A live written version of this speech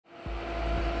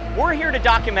We're here to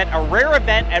document a rare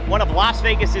event at one of Las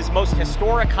Vegas's most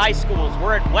historic high schools.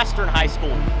 We're at Western High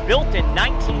School, built in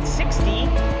 1960,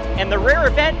 and the rare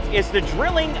event is the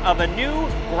drilling of a new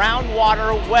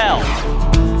groundwater well.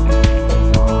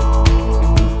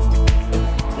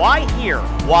 Why here?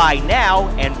 Why now?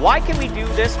 And why can we do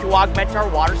this to augment our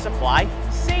water supply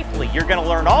safely? You're going to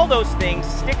learn all those things.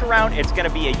 Stick around. It's going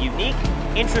to be a unique,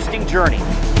 interesting journey.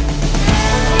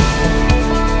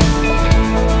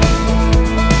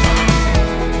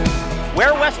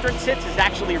 Where Western sits is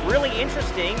actually really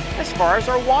interesting as far as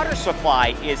our water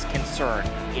supply is concerned.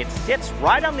 It sits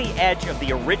right on the edge of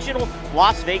the original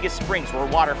Las Vegas Springs, where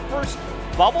water first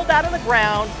bubbled out of the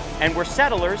ground and where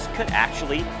settlers could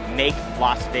actually make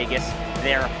Las Vegas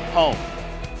their home.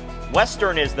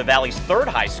 Western is the Valley's third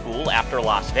high school after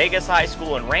Las Vegas High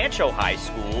School and Rancho High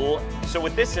School. So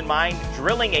with this in mind,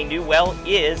 drilling a new well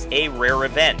is a rare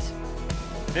event.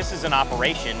 This is an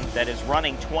operation that is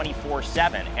running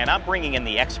 24/7, and I'm bringing in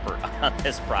the expert on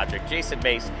this project, Jason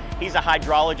Mace. He's a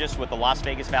hydrologist with the Las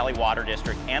Vegas Valley Water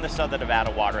District and the Southern Nevada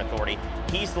Water Authority.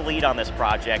 He's the lead on this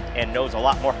project and knows a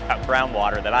lot more about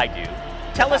groundwater than I do.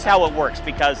 Tell us how it works,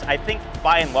 because I think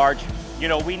by and large, you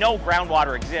know, we know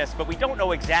groundwater exists, but we don't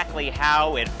know exactly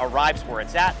how it arrives where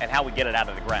it's at and how we get it out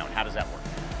of the ground. How does that work?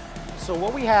 So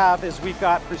what we have is we've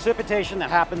got precipitation that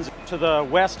happens to the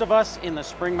west of us in the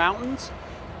Spring Mountains.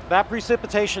 That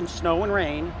precipitation, snow and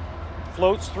rain,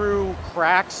 floats through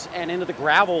cracks and into the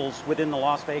gravels within the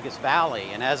Las Vegas Valley.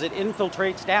 And as it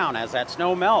infiltrates down, as that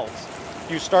snow melts,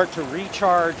 you start to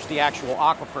recharge the actual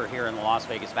aquifer here in the Las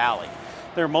Vegas Valley.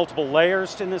 There are multiple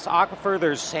layers in this aquifer.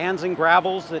 There's sands and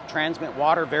gravels that transmit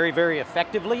water very, very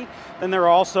effectively. Then there are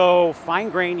also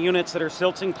fine-grained units that are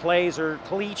silts and clays or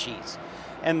caliche.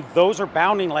 And those are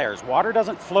bounding layers. Water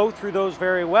doesn't flow through those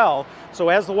very well. So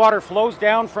as the water flows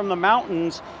down from the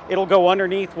mountains, it'll go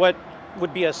underneath what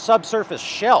would be a subsurface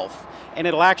shelf, and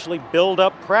it'll actually build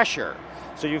up pressure.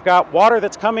 So you've got water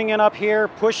that's coming in up here,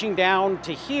 pushing down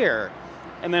to here.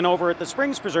 And then over at the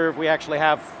Springs Preserve, we actually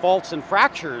have faults and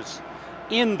fractures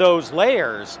in those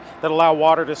layers that allow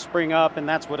water to spring up, and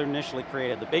that's what initially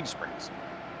created the big springs.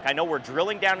 I know we're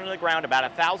drilling down into the ground about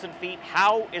 1,000 feet.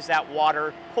 How is that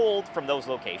water pulled from those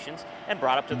locations and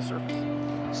brought up to the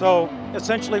surface? So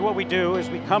essentially what we do is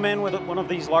we come in with one of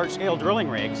these large-scale drilling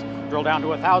rigs, drill down to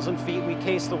 1,000 feet, we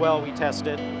case the well, we test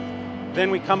it,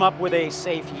 then we come up with a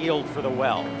safe yield for the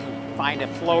well, find a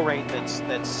flow rate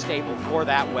that's stable for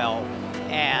that well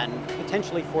and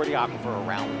potentially for the aquifer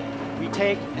around it. We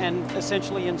take and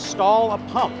essentially install a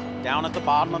pump down at the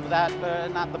bottom of that,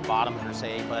 not the bottom per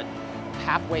se, but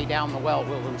halfway down the well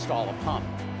we'll install a pump.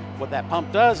 What that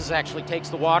pump does is actually takes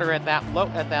the water at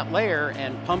that layer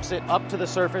and pumps it up to the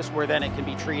surface, where then it can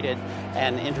be treated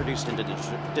and introduced into the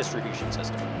distribution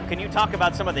system. Can you talk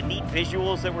about some of the neat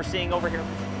visuals that we're seeing over here?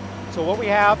 So what we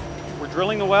have, we're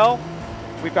drilling the well,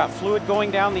 we've got fluid going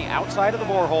down the outside of the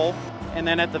borehole, and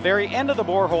then at the very end of the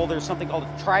borehole there's something called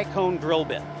a tri-cone drill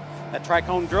bit. That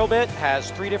tri-cone drill bit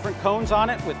has 3 different cones on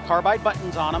it with carbide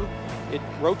buttons on them. It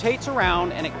rotates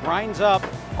around and it grinds up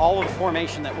all of the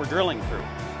formation that we're drilling through.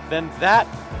 Then that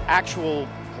actual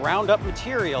ground up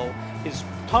material is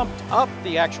pumped up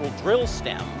the actual drill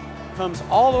stem, comes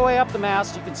all the way up the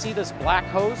mast. You can see this black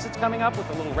hose that's coming up with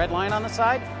a little red line on the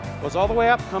side, goes all the way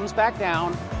up, comes back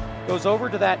down, goes over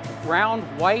to that round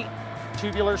white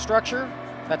tubular structure,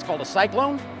 that's called a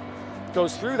cyclone,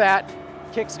 goes through that,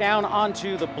 kicks down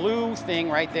onto the blue thing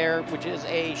right there, which is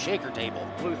a shaker table.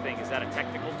 Blue thing, is that a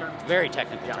technical term? Very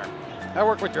technical term. I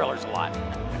work with drillers a lot.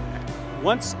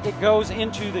 Once it goes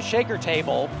into the shaker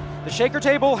table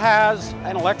has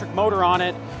an electric motor on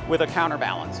it with a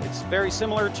counterbalance. It's very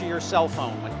similar to your cell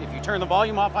phone. If you turn the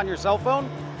volume off on your cell phone,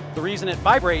 the reason it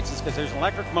vibrates is because there's an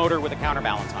electric motor with a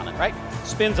counterbalance on it, right?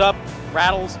 Spins up,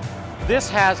 rattles. This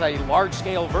has a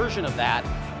large-scale version of that,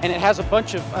 and it has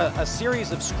a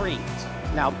series of screens.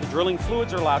 Now, the drilling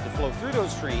fluids are allowed to flow through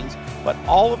those screens, but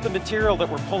all of the material that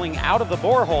we're pulling out of the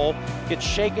borehole gets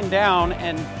shaken down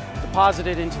and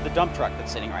deposited into the dump truck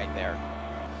that's sitting right there.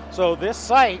 So this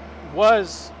site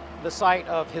was the site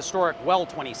of historic Well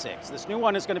 26. This new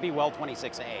one is going to be Well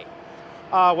 26A.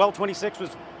 Well 26 was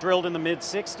drilled in the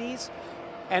mid-60s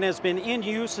and has been in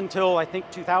use until I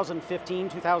think 2015,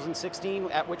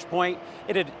 2016, at which point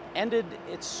it had ended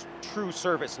its true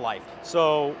service life.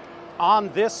 So on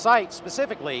this site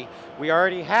specifically, we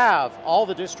already have all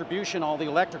the distribution, all the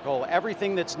electrical,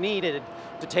 everything that's needed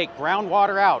to take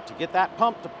groundwater out, to get that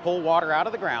pump to pull water out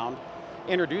of the ground,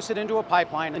 introduce it into a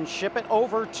pipeline, and ship it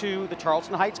over to the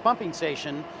Charleston Heights pumping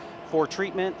station for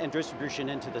treatment and distribution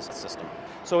into this system.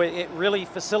 So it really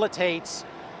facilitates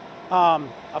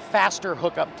a faster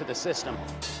hookup to the system.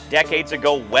 Decades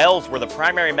ago, wells were the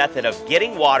primary method of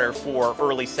getting water for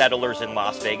early settlers in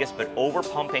Las Vegas, but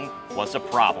overpumping was a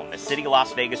problem. The city of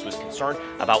Las Vegas was concerned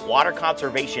about water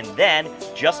conservation then,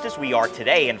 just as we are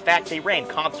today. In fact, they ran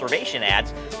conservation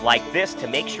ads like this to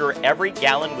make sure every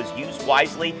gallon was used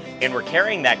wisely, and we're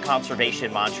carrying that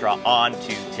conservation mantra on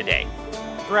to today.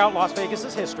 Throughout Las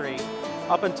Vegas's history,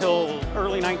 up until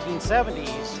early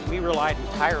 1970s, we relied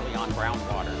entirely on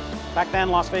groundwater. Back then,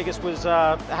 Las Vegas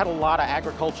had a lot of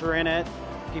agriculture in it.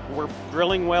 People were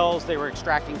drilling wells, they were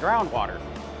extracting groundwater.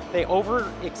 They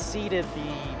over-exceeded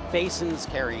the basin's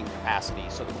carrying capacity,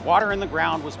 so the water in the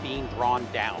ground was being drawn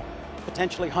down,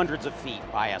 potentially hundreds of feet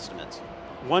by estimates.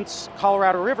 Once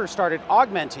Colorado River started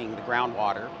augmenting the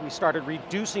groundwater, we started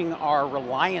reducing our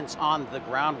reliance on the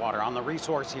groundwater, on the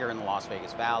resource here in the Las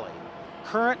Vegas Valley.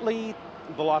 Currently,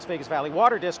 the Las Vegas Valley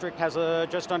Water District has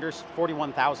just under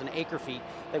 41,000 acre-feet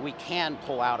that we can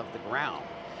pull out of the ground.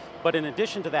 But in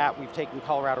addition to that, we've taken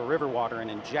Colorado River water and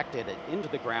injected it into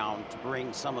the ground to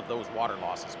bring some of those water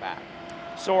losses back.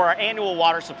 So our annual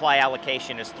water supply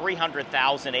allocation is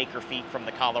 300,000 acre-feet from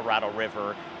the Colorado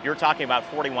River. You're talking about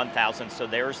 41,000, so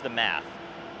there's the math.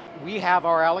 We have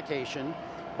our allocation,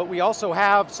 but we also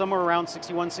have somewhere around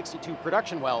 61, 62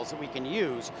 production wells that we can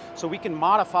use, so we can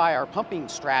modify our pumping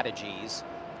strategies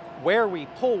where we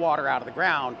pull water out of the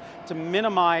ground to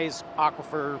minimize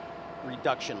aquifer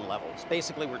reduction levels.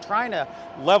 Basically, we're trying to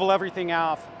level everything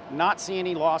out, not see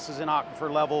any losses in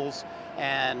aquifer levels,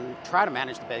 and try to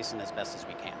manage the basin as best as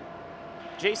we can.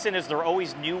 Jason, is there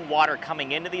always new water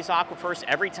coming into these aquifers?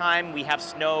 Every time we have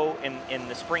snow in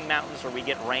the spring mountains or we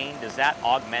get rain, does that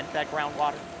augment that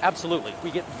groundwater? Absolutely. We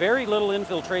get very little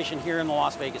infiltration here in the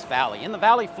Las Vegas Valley. In the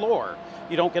valley floor,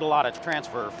 you don't get a lot of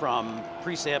transfer from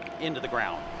precip into the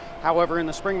ground. However, in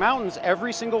the spring mountains,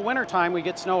 every single winter time we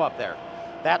get snow up there.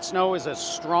 That snow is a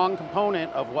strong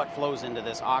component of what flows into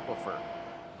this aquifer.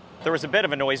 There was a bit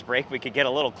of a noise break. We could get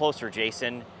a little closer,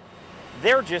 Jason.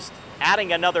 They're just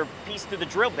adding another piece to the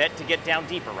drill bit to get down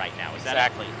deeper right now, is that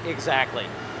Exactly, exactly.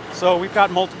 So we've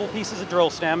got multiple pieces of drill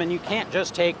stem, and you can't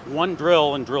just take one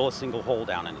drill and drill a single hole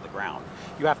down into the ground.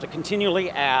 You have to continually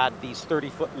add these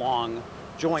 30-foot long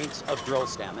joints of drill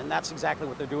stem, and that's exactly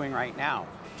what they're doing right now.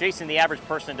 Jason, the average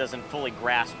person doesn't fully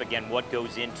grasp, again, what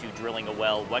goes into drilling a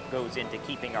well, what goes into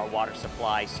keeping our water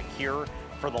supply secure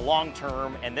for the long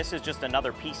term, and this is just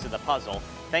another piece of the puzzle.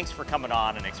 Thanks for coming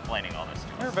on and explaining all this to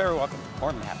us. You're very welcome.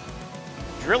 More than happy.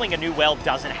 Drilling a new well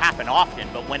doesn't happen often,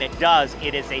 but when it does,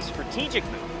 it is a strategic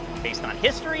move based on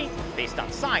history, based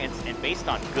on science, and based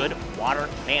on good water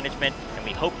management, and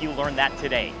we hope you learned that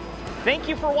today. Thank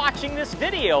you for watching this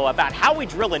video about how we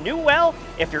drill a new well.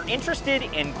 If you're interested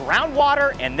in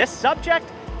groundwater and this subject,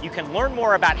 you can learn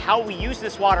more about how we use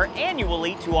this water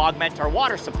annually to augment our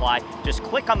water supply. Just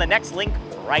click on the next link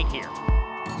right here.